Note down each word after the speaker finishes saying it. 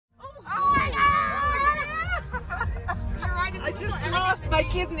My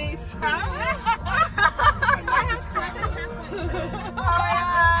kidneys. Huh?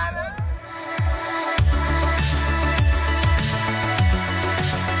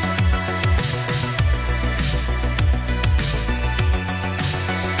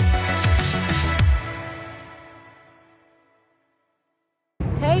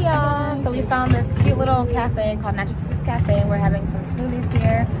 Hey y'all, so we found this cute little cafe called Natural Sisters Cafe, and we're having some smoothies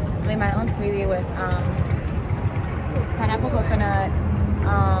here. I made my own smoothie with pineapple coconut,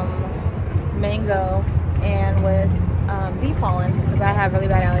 mango, and with bee pollen, because I have really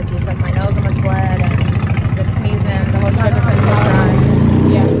bad allergies, like my nose almost bled and the sneezing, the whole time just been so dry.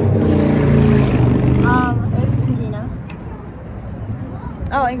 Yeah. It's Regina.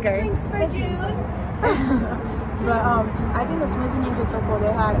 Oh, and Gary. But I think the smoothie names are so cool.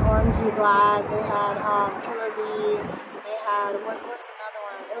 They had Orangey Glad, they had Killer Bee, they had what's another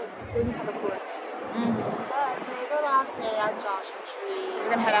one? They just had the coolest names. But today's our last day at Joshua Tree. We're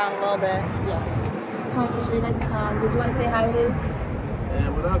gonna head out in a little bit. Yes. Just wanted to show you guys the town. Did you want to say hi, Luke?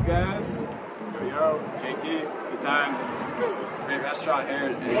 And what up, guys? Yo, JT, good times. Great restaurant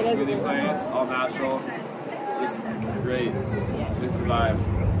here. It's smoothie place, all natural. Just great. Good vibe.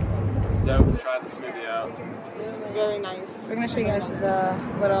 Stoked to try the smoothie out. Very nice. We're gonna show you guys the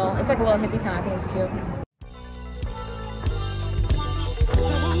little, it's like a little hippie town. I think it's cute.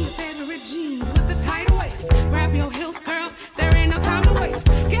 Favorite jeans with the tight waist. Grab your heels, girl. There ain't no time to waste.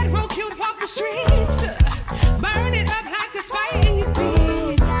 Get real cute, walk the streets. Burn it up like this fire in your feet.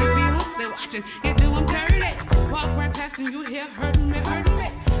 You feel up, they're watching. You do them dirty. Walk right past and you hear hurting me, hurting me.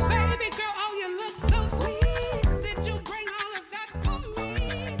 Baby girl, oh, you look so sweet. Did you bring all of that for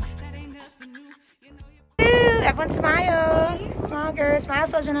me? That ain't nothing new. You know you. Everyone smile. Smile, girl. Smile,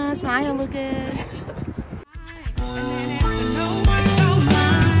 Sojana. Smile, Lucas.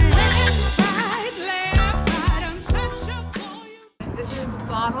 This is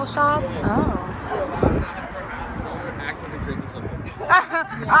Bottle Shop. Oh. Actively drinking something.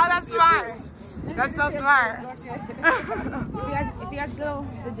 Oh, that's smart. That's so smart. If you guys go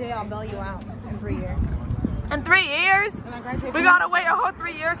to jail, I'll bail you out in 3 years. In 3 years? We gotta wait a whole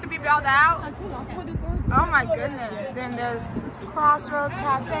 3 years to be bailed out? Oh my goodness. Then there's Crossroads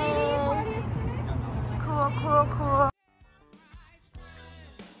Cafe. Cool, cool, cool.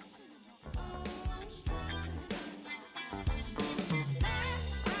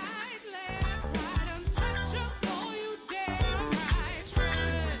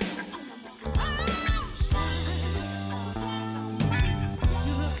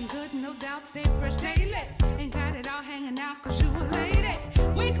 Stay fresh daily. Ain't got it all hanging out cause you a lady.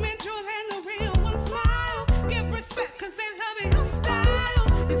 Weak men jewel and the real one smile. Give respect cause they love your style.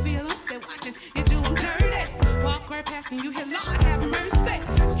 You feel them, they watching, you do them dirty. Walk right past and you hear Lord have mercy.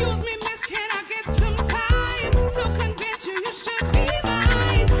 Excuse me miss, can I get some time to convince you you should be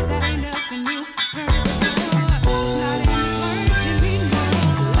mine? That ain't nothing new, heard it before. It's not in this word, you need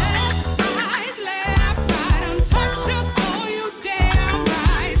more. Left, right, untouchable, you damn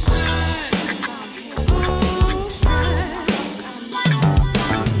right.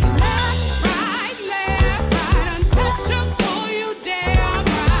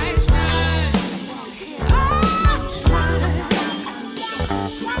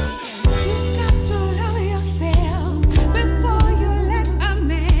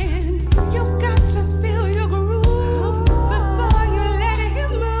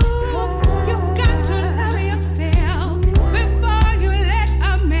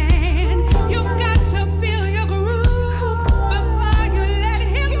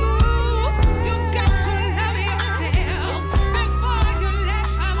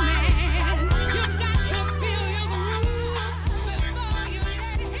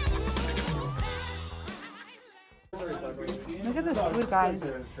 Look at this food,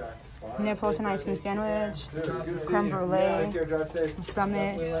 guys. Neapolitan ice cream sandwich, creme brulee,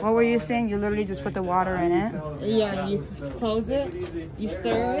 summit. What were you saying? You literally just put the water in it? Yeah, you close it, you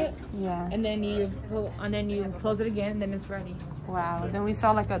stir it, Yeah. and then you close it again, and then it's ready. Wow. Then we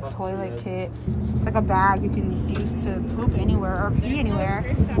saw like a toilet kit. It's like a bag you can use to poop anywhere or pee anywhere.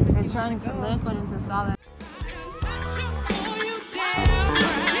 It turns liquid into solid.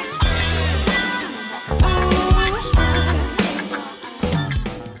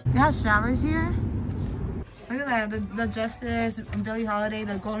 They have showers here. Look at that, the Justice, Billie Holiday,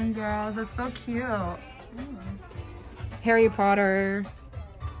 the Golden Girls. That's so cute. Harry Potter.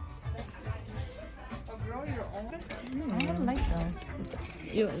 I don't like those.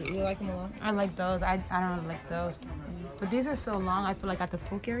 You like them a lot? I like those. I don't really like those. But these are so long, I feel like at the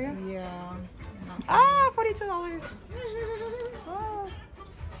folk area. Yeah. Ah, $42. Oh.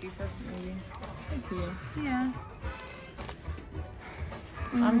 Cheaper, maybe. It's you. Yeah.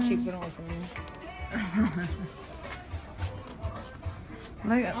 I'm cheap, so don't listen to me.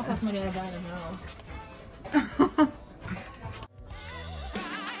 Like, I'll tell somebody to buy in the house.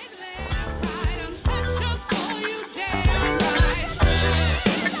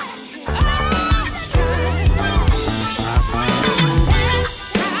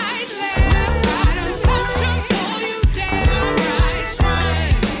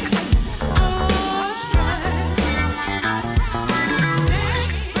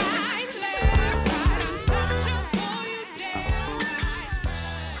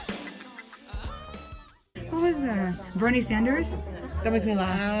 Bernie Sanders? Don't make me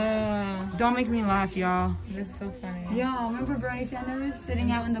laugh. Don't make me laugh, y'all. That's so funny. Y'all, remember Bernie Sanders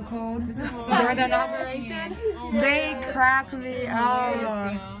sitting out in the cold During the inauguration? They crack me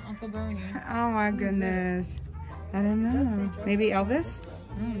up. Uncle Bernie. Oh my goodness. I don't know. Maybe Elvis?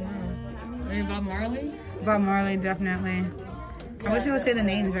 I don't know. Maybe Bob Marley? Bob Marley, definitely. I wish I would say the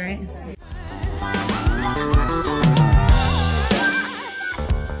names, right?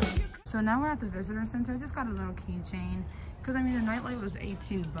 So now we're at the visitor center. I just got a little keychain. Because I mean, the nightlight was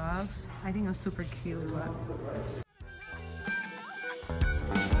 18 bucks. I think it was super cute, but.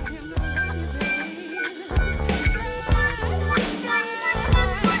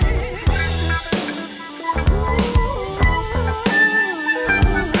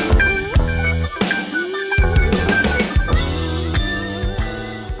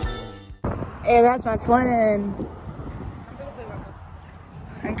 Hey, that's my twin.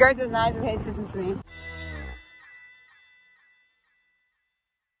 And Gert does not even pay attention to me.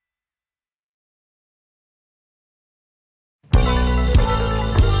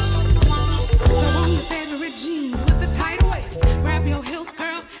 Your favorite jeans with the tight waist. Grab your heels,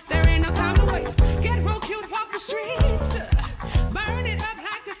 girl. There ain't no time to waste. Get real cute, walk the streets. Burn it up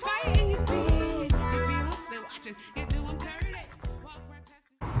like it's fire in your feet. You feel up, they're watching. You do them dirty. Walk right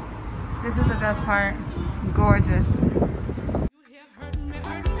past. This is the best part. Gorgeous.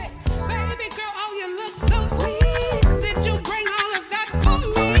 Baby girl, oh, you look so sweet. Did you bring all of that for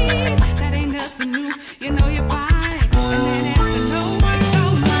me? That ain't nothing new. You know you're fine. And then answer no, it's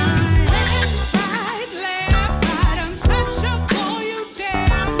all mine. Left, right, untouchable. You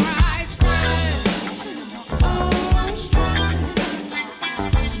damn right. Oh, strut.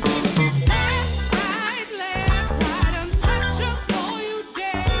 Left, right, untouchable. You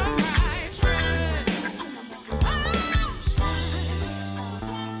damn right. Oh, strut.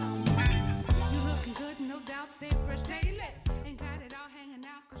 You looking good, no doubt, stay fresh daily. Ain't got it all hanging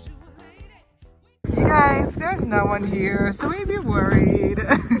out 'cause you a lady. You guys, there's no one here, so we'd be worried. Jewel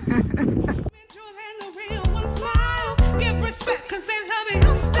and the real one smile. Give respect 'cause they love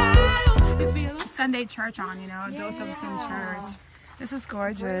your style. You feel Sunday church on, you know, a dose of some church. This is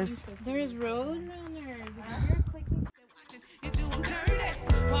gorgeous. There's road around there. You're clicking. you doing dirty.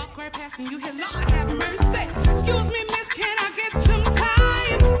 Walk right past and you hear Lord have mercy. Excuse me, miss, can I get some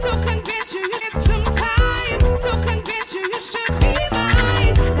time to convince you? Get some time to convince you should be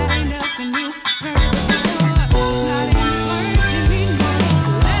mine. That ain't nothing new. Heard it before. It's not in this word, you need more.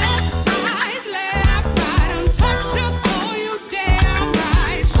 Left, right, untouchable. You damn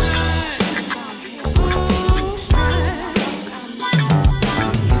right. Strut. Oh, strut.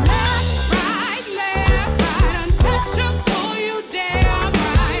 Left, right, untouchable. You damn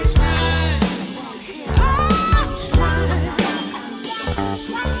right. Strut. Oh, strut.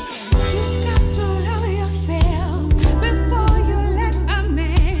 You got to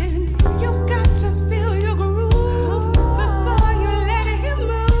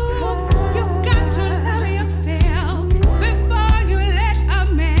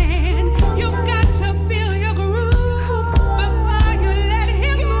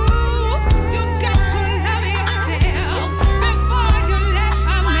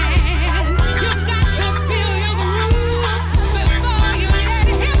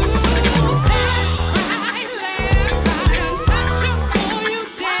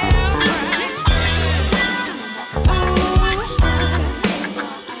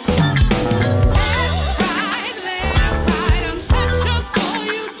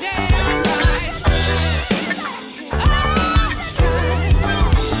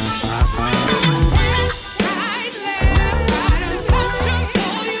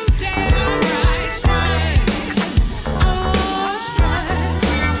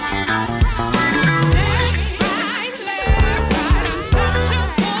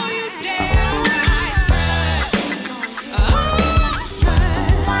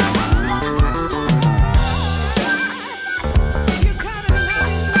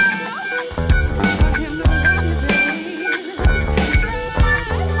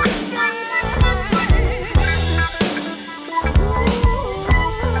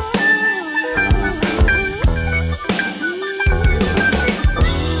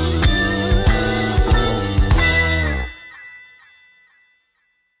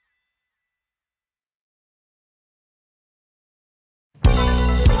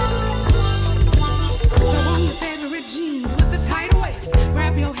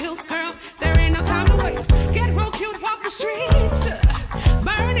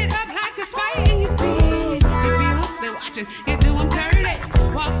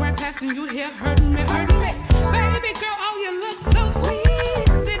passing you here hurting me, hurting me. Baby girl, oh, you look so sweet.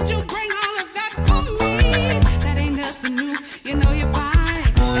 Did you bring all of that for me? That ain't nothing new, you know you're fine.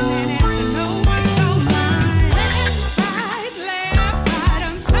 And then answer no what's on mine. Left, right,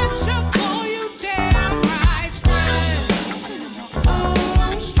 untouchable, you damn right.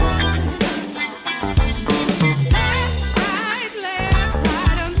 Oh, strut. Left,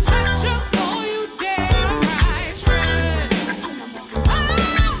 right, untouchable, you damn right.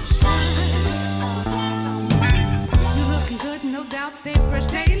 Oh, strut. You looking good, no doubt, stay fresh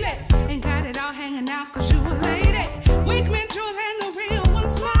daily. Ain't got it all hanging out cause you a lady. Weak men drool and the real one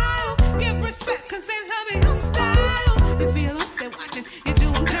smile. Give respect cause they love your style. You feel them, they watching, you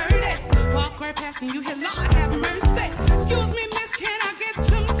do them dirty. Walk right past and you hear Lord have mercy. Excuse me miss, can I get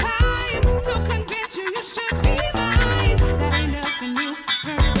some time to convince you you should be mine? That ain't nothing new,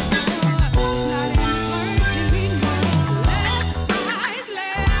 heard it before. It's not in this word, you need more.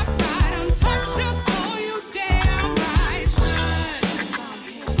 Left, right, untouchable, you damn right. Strut.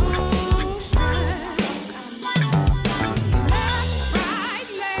 Oh, strut.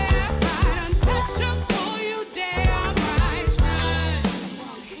 Left, right, untouchable, you damn right. Strut.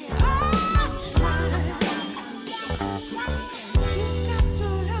 Oh, strut. You got to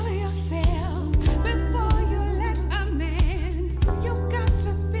love yourself before you let a man. You got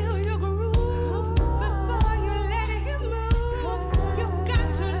to feel your groove before you let him move. You got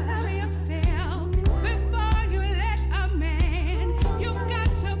to love yourself before you let a man. You got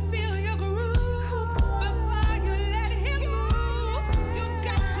to feel your groove before you let him move. You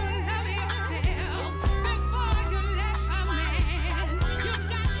got to love yourself before you let a man. You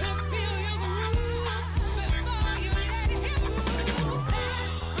got to feel your groove before you let him move.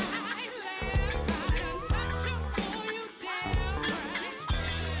 Right, untouchable, you damn right.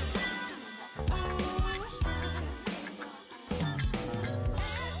 Oh, strut.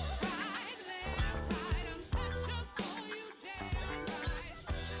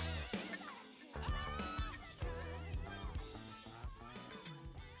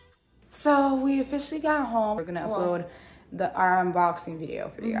 So we officially got home. We're gonna upload our unboxing video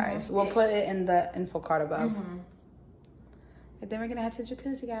for you guys. We'll put it in the info card above. And then we're gonna head to the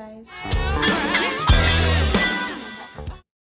jacuzzi, guys.